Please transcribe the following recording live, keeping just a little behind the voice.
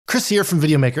Chris here from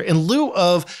Videomaker. In lieu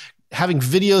of having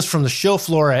videos from the show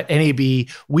floor at NAB,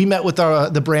 we met with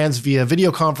the brands via video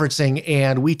conferencing,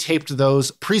 and we taped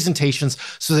those presentations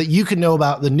so that you can know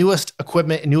about the newest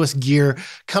equipment and newest gear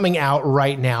coming out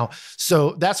right now.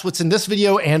 So that's what's in this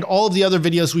video, and all of the other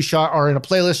videos we shot are in a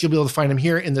playlist. You'll be able to find them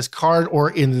here in this card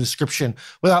or in the description.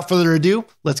 Without further ado,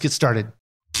 let's get started.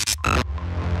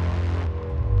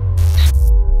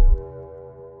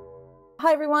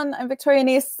 Hi everyone, I'm Victoria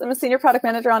Neese. I'm a Senior Product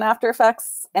Manager on After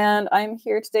Effects, and I'm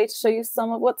here today to show you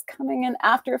some of what's coming in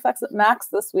After Effects at MAX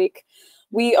this week.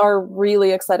 We are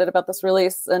really excited about this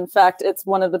release. In fact, it's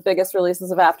one of the biggest releases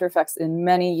of After Effects in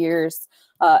many years,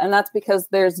 and that's because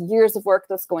there's years of work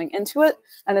that's going into it,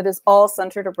 and it is all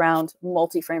centered around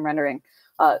multi-frame rendering.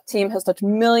 Team has touched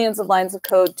millions of lines of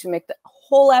code to make the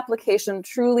whole application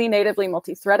truly natively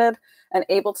multi-threaded and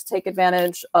able to take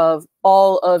advantage of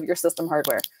all of your system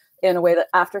hardware in a way that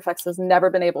After Effects has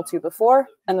never been able to before.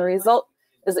 And the result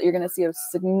is that you're going to see a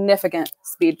significant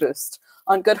speed boost.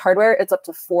 On good hardware, it's up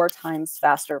to 4 times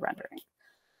faster rendering.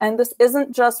 And this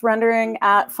isn't just rendering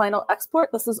at final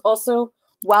export. This is also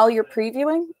while you're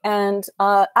previewing. And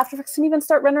After Effects can even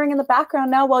start rendering in the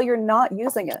background now while you're not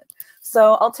using it.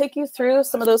 So I'll take you through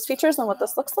some of those features and what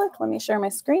this looks like. Let me share my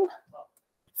screen.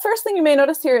 First thing you may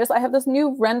notice here is I have this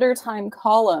new render time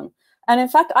column. And in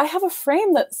fact, I have a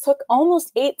frame that took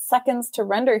almost 8 seconds to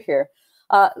render here.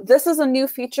 This is a new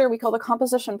feature we call the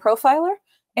composition profiler.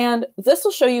 And this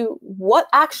will show you what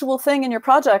actual thing in your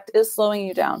project is slowing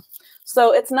you down.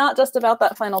 So it's not just about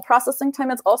that final processing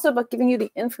time. It's also about giving you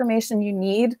the information you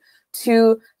need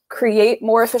to create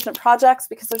more efficient projects,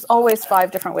 because there's always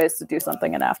 5 different ways to do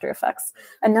something in After Effects.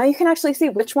 And now you can actually see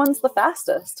which one's the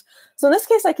fastest. So in this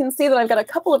case, I can see that I've got a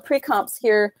couple of pre-comps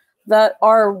here that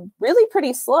are really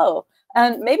pretty slow.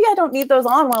 And maybe I don't need those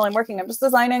on while I'm working. I'm just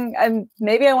designing, and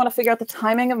maybe I want to figure out the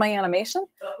timing of my animation.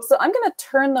 So I'm going to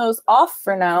turn those off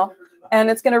for now, and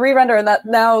it's going to re-render, and that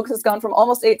now has gone from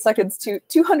almost 8 seconds to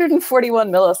 241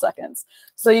 milliseconds.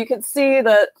 So you can see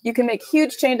that you can make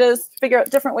huge changes, figure out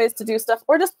different ways to do stuff,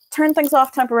 or just turn things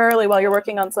off temporarily while you're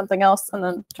working on something else, and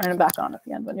then turn them back on at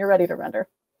the end when you're ready to render.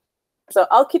 So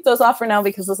I'll keep those off for now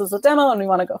because this is a demo and we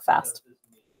want to go fast.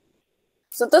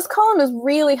 So this column is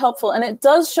really helpful, and it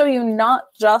does show you not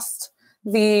just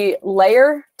the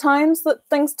layer times that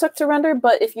things took to render,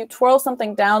 but if you twirl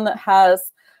something down that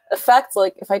has effects,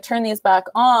 like if I turn these back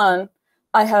on,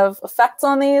 I have effects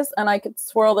on these, and I could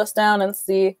swirl this down and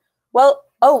see, well,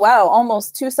 oh wow,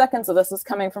 almost 2 seconds of this is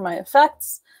coming from my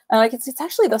effects. And I can see it's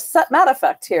actually the set matte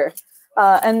effect here.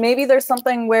 And maybe there's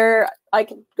something where I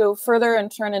could go further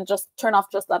and turn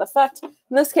off just that effect.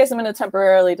 In this case, I'm going to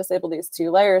temporarily disable these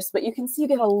 2 layers, but you can see you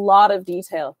get a lot of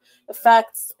detail.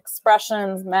 Effects,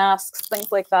 expressions, masks,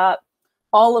 things like that.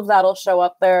 All of that will show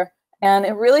up there. And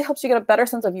it really helps you get a better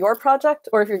sense of your project,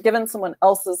 or if you're given someone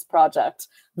else's project,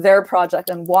 their project,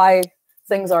 and why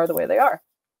things are the way they are.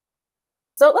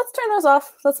 So let's turn those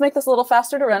off. Let's make this a little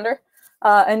faster to render.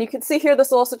 And you can see here,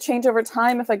 this will also change over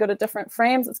time. If I go to different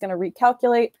frames, it's going to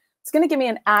recalculate. It's going to give me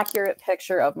an accurate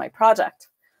picture of my project.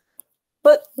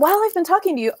 But while I've been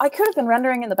talking to you, I could have been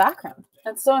rendering in the background.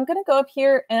 And so I'm going to go up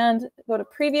here and go to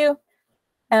Preview,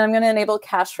 and I'm going to enable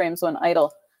cache frames when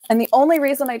idle. And the only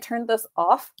reason I turned this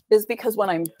off is because when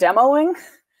I'm demoing,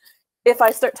 if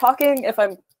I start talking, if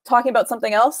I'm talking about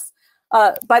something else,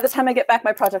 by the time I get back,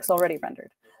 my project's already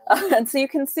rendered. And so you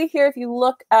can see here, if you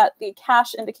look at the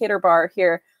cache indicator bar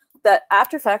here, that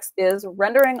After Effects is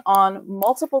rendering on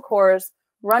multiple cores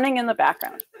running in the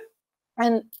background.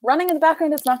 And running in the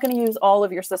background, it's not going to use all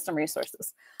of your system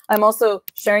resources. I'm also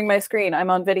sharing my screen. I'm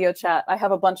on video chat. I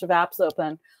have a bunch of apps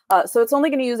open. So it's only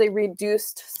going to use a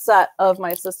reduced set of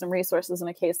my system resources in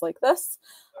a case like this.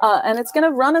 And it's going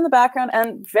to run in the background.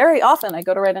 And very often I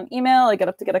go to write an email, I get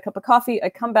up to get a cup of coffee, I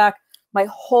come back, my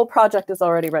whole project is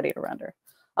already ready to render.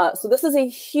 So this is a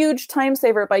huge time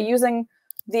saver by using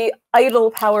the idle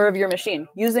power of your machine,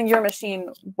 using your machine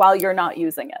while you're not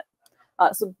using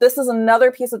it. So this is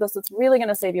another piece of this that's really going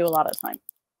to save you a lot of time.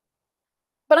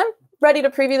 But I'm ready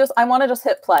to preview this. I want to just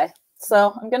hit play.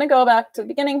 So I'm going to go back to the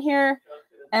beginning here,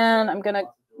 and I'm going to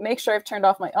make sure I've turned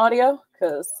off my audio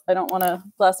because I don't want to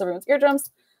blast everyone's eardrums.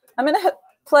 I'm going to hit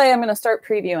play. I'm going to start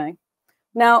previewing.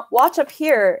 Now, watch up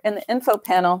here in the info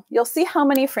panel. You'll see how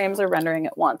many frames are rendering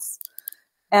at once.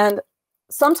 And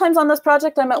sometimes on this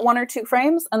project, I'm at 1 or 2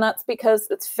 frames, and that's because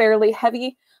it's fairly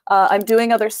heavy. I'm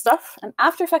doing other stuff. And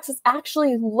After Effects is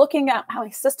actually looking at my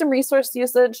system resource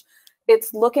usage.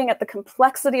 It's looking at the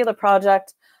complexity of the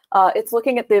project. It's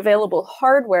looking at the available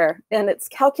hardware, and it's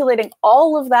calculating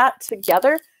all of that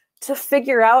together to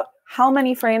figure out how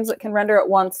many frames it can render at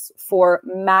once for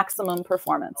maximum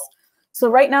performance. So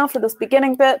right now for this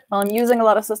beginning bit, while I'm using a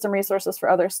lot of system resources for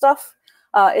other stuff,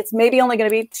 it's maybe only going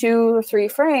to be 2 or 3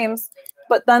 frames,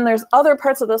 but then there's other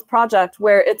parts of this project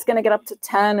where it's going to get up to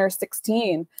 10 or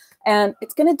 16, and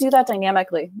it's going to do that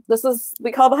dynamically. This is,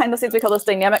 we call behind the scenes, we call this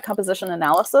dynamic composition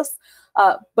analysis,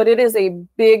 but it is a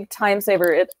big time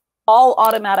saver. It's all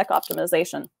automatic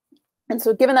optimization. And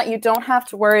so given that you don't have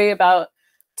to worry about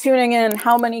tuning in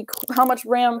how much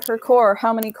RAM per core,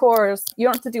 how many cores, you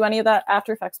don't have to do any of that.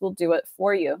 After Effects will do it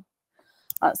for you.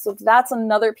 So that's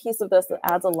another piece of this that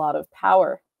adds a lot of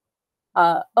power.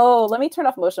 Oh, let me turn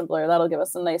off motion blur. That'll give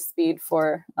us a nice speed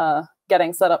for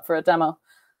getting set up for a demo.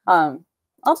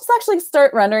 I'll just actually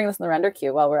start rendering this in the render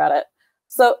queue while we're at it.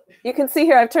 So you can see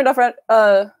here, I've turned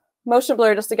off motion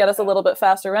blur just to get us a little bit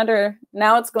faster render.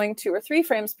 Now it's going 2 or 3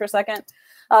 frames per second.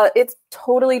 It's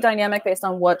totally dynamic based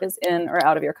on what is in or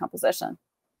out of your composition.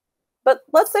 But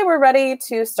let's say we're ready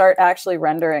to start actually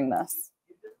rendering this.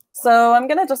 So I'm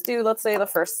going to just do, let's say, the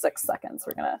first 6 seconds.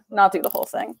 We're going to not do the whole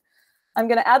thing. I'm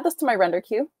going to add this to my render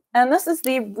queue. And this is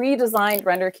the redesigned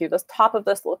render queue. The top of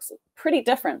this looks pretty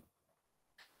different.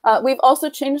 We've also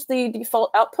changed the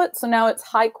default output. So now it's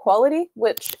high quality,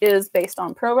 which is based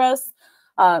on ProRes.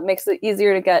 Makes it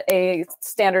easier to get a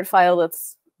standard file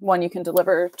that's one you can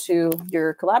deliver to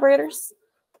your collaborators.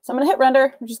 So I'm going to hit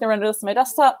render. I'm just going to render this to my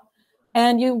desktop.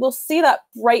 And you will see that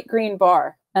bright green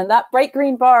bar. And that bright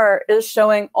green bar is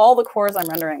showing all the cores I'm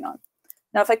rendering on.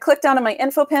 Now, if I click down in my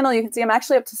info panel, you can see I'm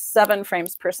actually up to 7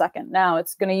 frames per second. Now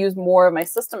it's going to use more of my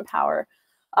system power.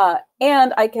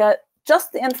 And I get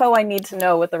just the info I need to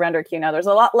know with the render queue. Now, there's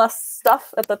a lot less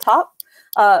stuff at the top,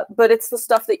 but it's the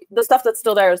stuff that's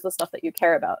still there is the stuff that you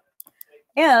care about.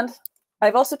 And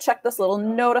I've also checked this little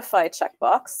notify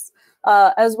checkbox,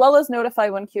 as well as notify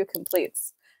when queue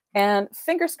completes. And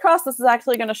fingers crossed, this is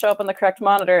actually going to show up on the correct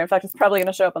monitor. In fact, it's probably going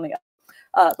to show up on the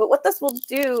but what this will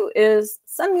do is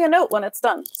send me a note when it's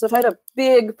done. So if I had a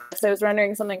big, say I was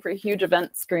rendering something for a huge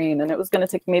event screen and it was going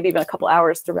to take maybe even a couple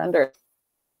hours to render.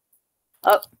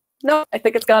 Oh, no, I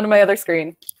think it's gone to my other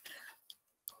screen.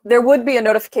 There would be a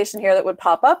notification here that would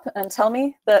pop up and tell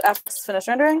me that after it's finished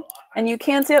rendering. And you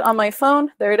can see it on my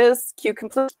phone. There it is, queue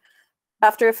complete.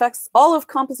 After Effects, all of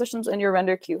compositions in your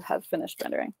render queue have finished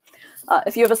rendering.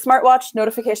 If you have a smartwatch,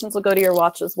 notifications will go to your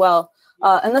watch as well.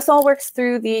 And this all works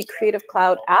through the Creative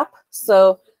Cloud app.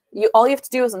 So all you have to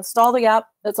do is install the app.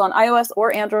 It's on iOS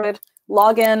or Android.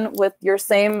 Log in with your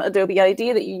same Adobe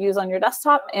ID that you use on your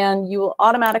desktop, and you will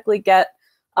automatically get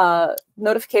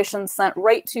notifications sent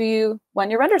right to you when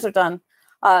your renders are done.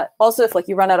 Also, if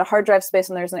you run out of hard drive space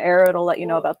and there's an error, it'll let you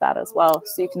know about that as well.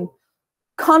 So you can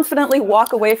confidently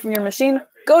walk away from your machine,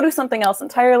 go do something else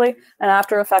entirely, and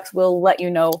After Effects will let you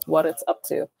know what it's up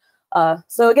to.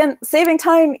 So again, saving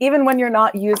time even when you're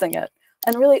not using it.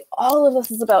 And really, all of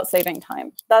this is about saving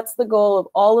time. That's the goal of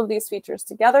all of these features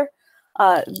together.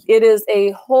 It is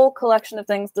a whole collection of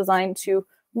things designed to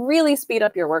really speed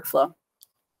up your workflow.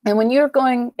 And when you're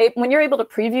able to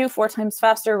preview 4 times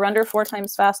faster, render 4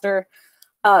 times faster,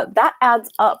 that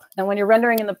adds up. And when you're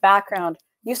rendering in the background,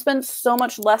 you spend so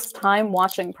much less time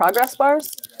watching progress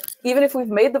bars. Even if we've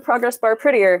made the progress bar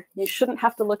prettier, you shouldn't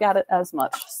have to look at it as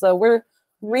much. So we're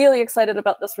really excited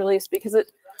about this release because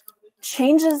it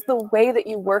changes the way that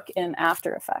you work in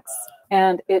After Effects.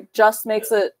 And it just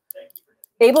makes it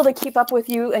able to keep up with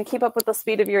you and keep up with the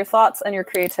speed of your thoughts and your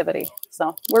creativity.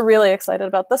 So we're really excited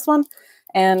about this one.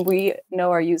 And we know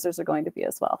our users are going to be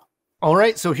as well. All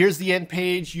right, so here's the end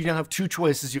page. You now have 2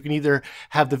 choices. You can either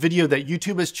have the video that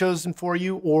YouTube has chosen for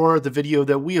you or the video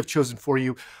that we have chosen for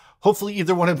you. Hopefully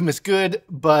either one of them is good,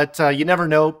 but you never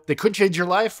know. They could change your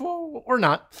life or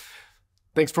not.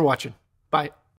 Thanks for watching. Bye.